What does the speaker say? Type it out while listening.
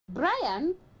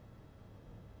Brian,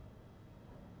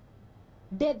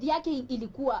 death yake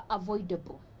ilikuwa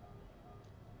avoidable.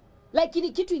 Like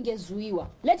ili kitu ingezuiwa.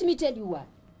 Let me tell you what.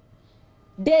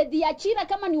 Death ya Chira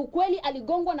kama ni ukweli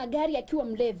aligongwa na gari akiwa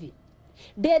mlevi.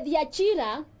 Death ya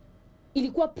Chira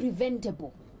ilikuwa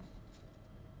preventable.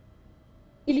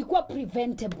 Ilikuwa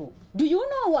preventable. Do you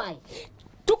know why?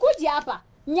 Tukuje hapa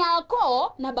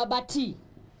Nyako na Babati.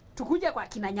 Tukuje kwa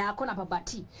kina Nyako na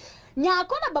Babati.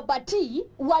 Nyako na Babati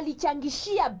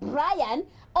walichangishia Brian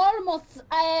almost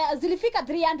zilifika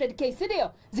 300k,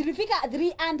 sidio? Zilifika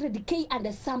 300k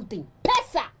and something.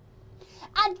 Pesa.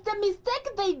 And the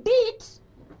mistake they did,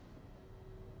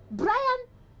 Brian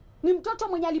ni mtoto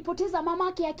mwenye alipoteza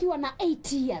mamake akiwa na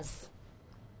 8 years.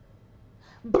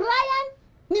 Brian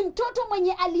ni mtoto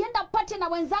mwenye alienda party na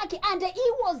wenzake and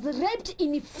he was raped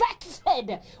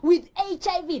infected with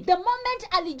HIV. The moment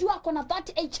alijua kona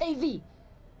that HIV,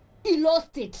 he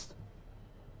lost it.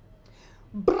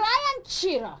 Brian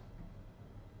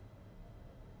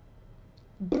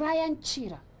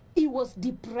Chira, he was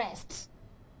depressed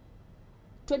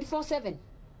 24/7.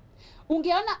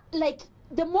 Ungeona like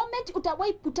the moment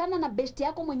utawai kutana na best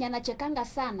yako mwenye anachekanga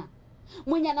sana,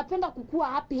 mwenye anapenda kukua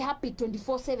happy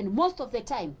 24/7 most of the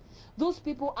time, those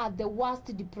people are the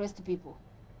worst depressed people.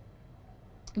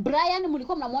 Brian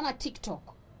mlikuwa mnamuona TikTok,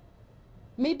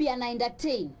 maybe ana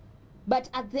entertain, but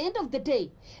at the end of the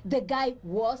day the guy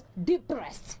was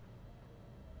depressed.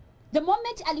 The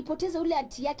moment alipoteza ule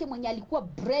auntie yake mwenye alikuwa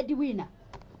breadwinner,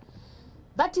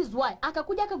 that is why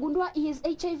akakuja akagundua he is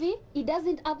HIV. He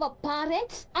doesn't have a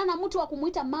parent, ana mtu wa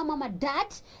kumuita mama ma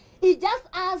dad. He just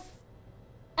as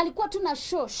alikuwa tu na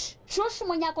shosh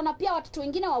mwenye akona pia watoto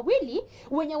wengine wawili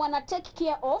wenye wana take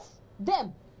care of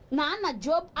them, na ana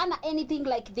job, ana anything,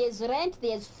 like there's rent,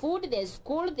 there's food, there's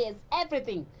school, there's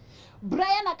everything.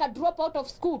 Brian aka drop out of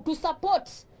school to support,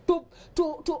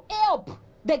 to help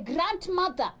the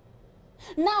grandmother.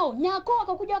 Now Nyako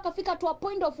wakakuja wakafika to a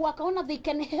point of wakaona they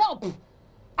can help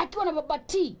akiwa na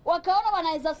Babati, wakaona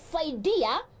wanaweza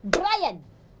saidia Brian,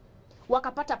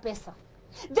 wakapata pesa.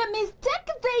 The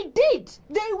mistake they did,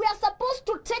 they were supposed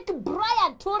to take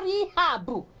Brian to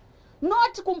rehab,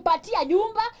 not kumpatia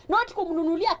nyumba, not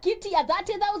kumnunulia kiti ya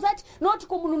 30,000, not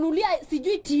kumnunulia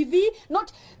sijui TV,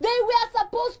 not. They were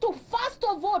supposed to first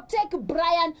of all take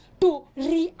Brian to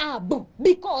rehab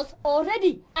because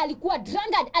already alikuwa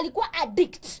drunkard, alikuwa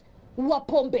addict wa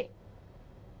pombe.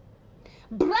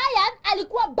 Brian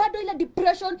alikuwa bado ile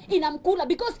depression inamkula,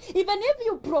 because even if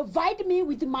you provide me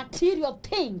with material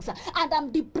things and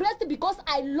I'm depressed because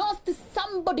I lost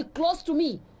somebody close to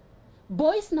me,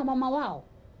 boys na mama wao,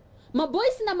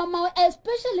 maboys na mama wao,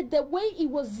 especially the way he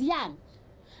was young,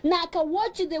 na aka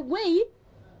watch the way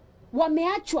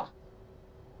wameachwa,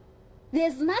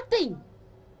 there's nothing,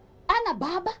 ana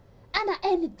baba, ana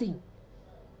anything.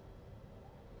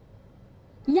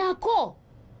 Nyako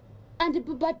and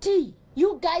Babati,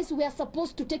 you guys were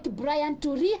supposed to take Brian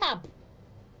to rehab,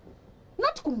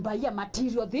 not kumbaya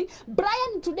material thing.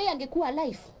 Brian today angekuwa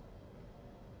alive.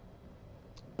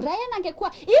 Brian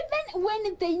angekuwa, even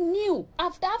when they knew,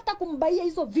 after kumbaya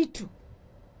hizo vitu,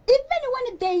 even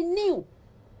when they knew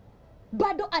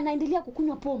bado anaendelea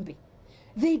kukunywa pombe,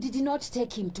 they did not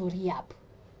take him to rehab.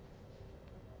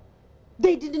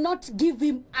 They did not give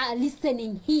him a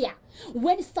listening here.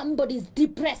 When somebody is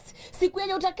depressed, siku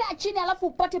yenye utakaa chini alafu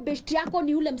upate best yako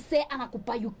ni ule msee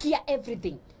anakupayukia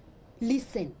everything.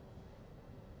 Listen.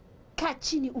 Kaa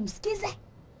chini umsikize.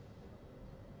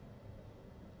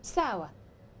 Sawa.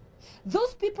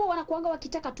 Those people wanakuanga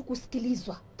wakitaka tu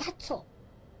kusikilizwa. That's all.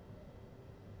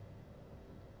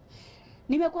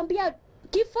 Nimekwambia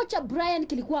kifo cha Brian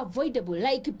kilikuwa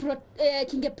avoidable, like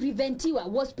kinge preventiwa,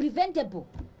 was preventable.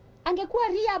 Angekuwa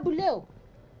rehab leo,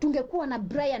 tungekuwa na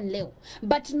Brian leo.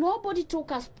 But nobody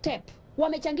took a step.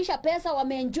 Wamechangisha pesa,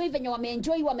 wameenjoy venye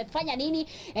wameenjoy, wamefanya nini,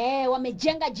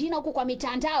 wamejenga jina huko kwa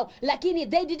mitandao, lakini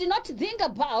they did not think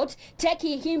about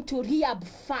taking him to rehab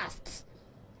first.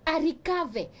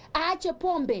 Arikave, aache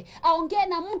pombe, aongee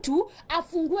na mtu,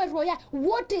 afungue roya.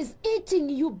 What is eating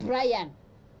you, Brian?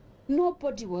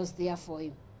 Nobody was there for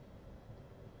him.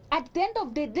 At the end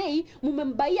of the day,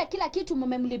 mumembaia kila kitu,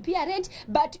 mumemlipia rent,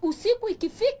 but usiku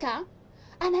ikifika,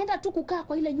 anaenda tu kukaa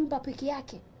kwa ile nyumba peke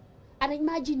yake. Ana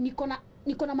imagine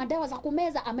niko na madawa za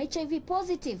kumeza, I'm HIV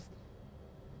positive.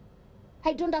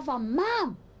 I don't have a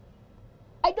mom.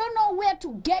 I don't know where to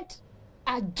get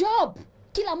a job.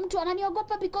 Kila mtu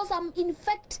ananiogopa because I'm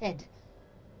infected.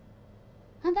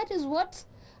 And that is what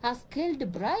has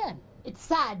killed Brian. It's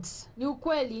sad. Ni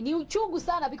ukweli, ni uchungu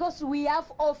sana, because we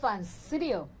have orphans,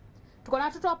 sirio? Tuko na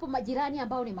watoto hapo majirani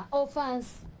ambao ni ma-orphans.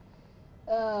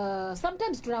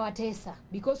 sometimes tunawatesa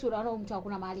because unaona mtu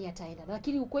hakuna mahali ataenda,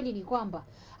 lakini ukweli ni kwamba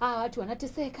watu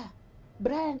wanateseka.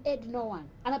 Brian Ed no one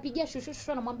anapigia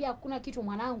shushu anamwambia hakuna kitu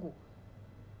mwanangu.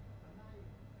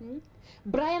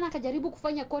 Brian akajaribu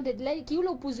kufanya content like yule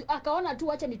upuzi, akaona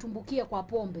tu acha nitumbukie kwa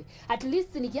pombe, at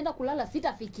least nikienda kulala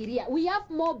sitafikiria. We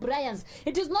have more Brians.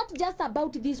 It is not just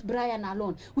about this Brian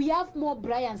alone, we have more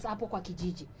Brians hapo kwa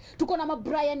kijiji. Tuko na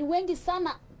Brian wengi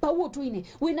sana pauo tuine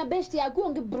wina best ya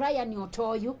kuonge Brian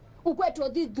Otoyo ukweto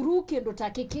the through kendo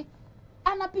takiki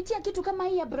anapitia kitu kama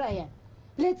hii ya Brian.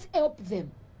 Let's help them.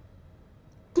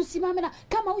 Tusimame na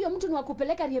kama huyo mtu ni wa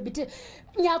kupeleka rehabilitation.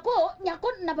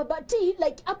 Nyako na baba T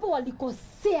like hapo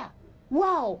walikosea.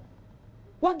 Wow.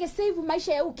 Wangesave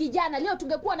maisha ya ukijana leo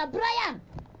tungekuwa na Brian.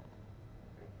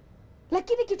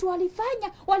 Lakini kitu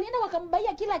walifanya, walienda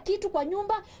wakambaia kila kitu kwa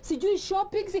nyumba, sijui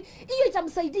shopping, hiyo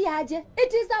itamsaidia aje?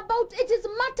 It is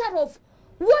matter of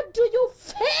what do you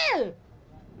feel?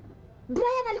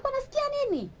 Brian alikuwa anasikia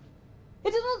nini?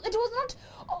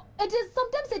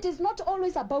 Sometimes it is not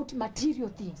always about material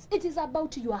things. It is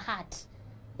about your heart.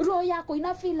 Roho yako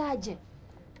inafeel aje?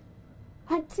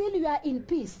 Until you are in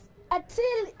peace.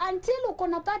 Until uko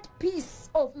na that peace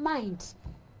of mind.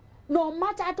 No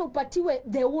matter hata upatiwe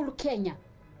the whole Kenya,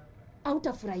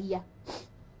 hautafurahia.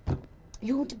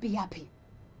 You won't be happy.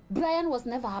 Brian was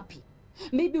never happy.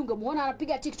 Maybe ungemuona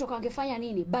anapiga TikTok angefanya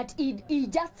nini, but he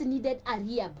just needed a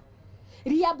rehab.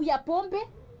 Rehab ya pombe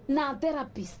na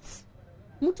therapists.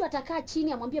 Mtu atakaa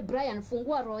chini amwambie Brian,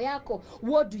 fungua roho yako,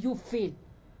 what do you feel?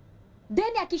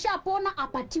 Then akishapona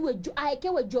apatiwe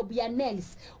aekewe job ya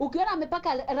nails. Ukiona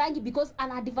amepaka rangi because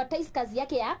ana advertise kazi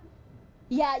yake ya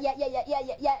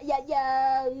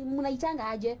mnaitanga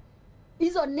aje?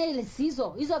 Hizo nails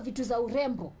hizo vitu za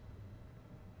urembo.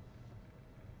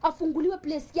 Afunguliwe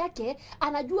place yake,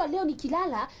 anajua leo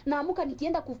nikilala naamuka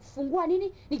nikienda kufungua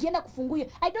nini? Nikienda kufunguia.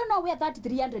 I don't know where that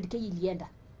 300k ilienda.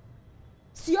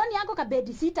 Sioni yako ka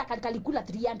bed sita kalikula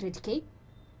 300k.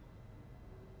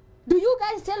 Do you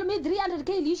guys tell me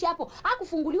 300k iliishi hapo?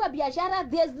 Hakufunguliwa biashara,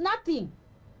 there's nothing.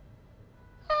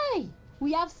 Hey,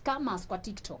 we have scammers kwa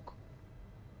TikTok.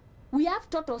 We have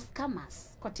total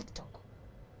scammers kwa TikTok.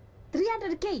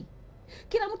 300k.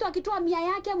 Kila mtu akitoa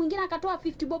 100 yake, mwingine akatoa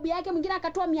 50 bob yake, mwingine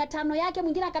akatoa 500 yake,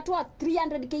 mwingine akatoa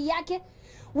 300k yake.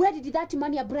 Where did that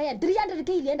money ya Brian?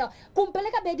 300k ilienda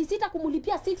kumpeleka bed sita,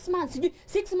 kumulipia 6 months.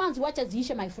 6 months wacha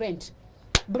ziishe my friend.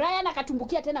 Brian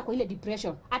akatumbukia tena kwa ile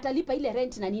depression. Atalipa ile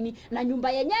rent na nini, na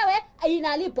nyumba yenyewe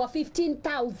inalipwa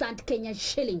 15,000 Kenya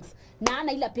shillings. Na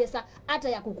ana ile pesa hata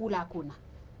ya kukula hakuna.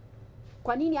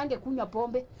 Kwa nini angekunywa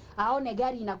pombe? Aone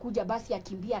gari inakuja basi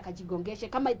akimbia akajigongeshe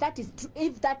kama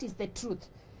if that is the truth.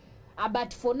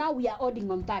 But for now we are holding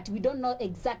on that. We don't know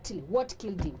exactly what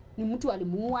killed him. Ni mtu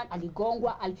alimuua,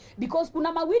 aligongwa, because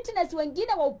kuna witness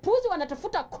wengine wa upuzi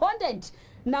wanatafuta content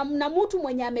na mtu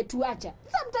mwenye ametuacha.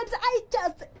 Sometimes I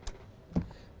just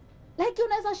like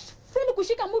unaweza feel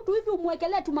kushika mtu hivi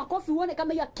umwekelee tu makofi uone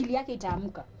kama hiyo akili yake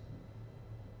itaamka.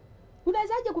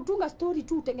 Unawezaje kutunga story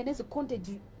tu utengeneze content?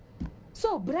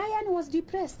 So Brian was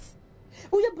depressed.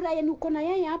 Huyo Brian uko na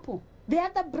yeye hapo. The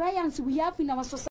other Brians we have in our society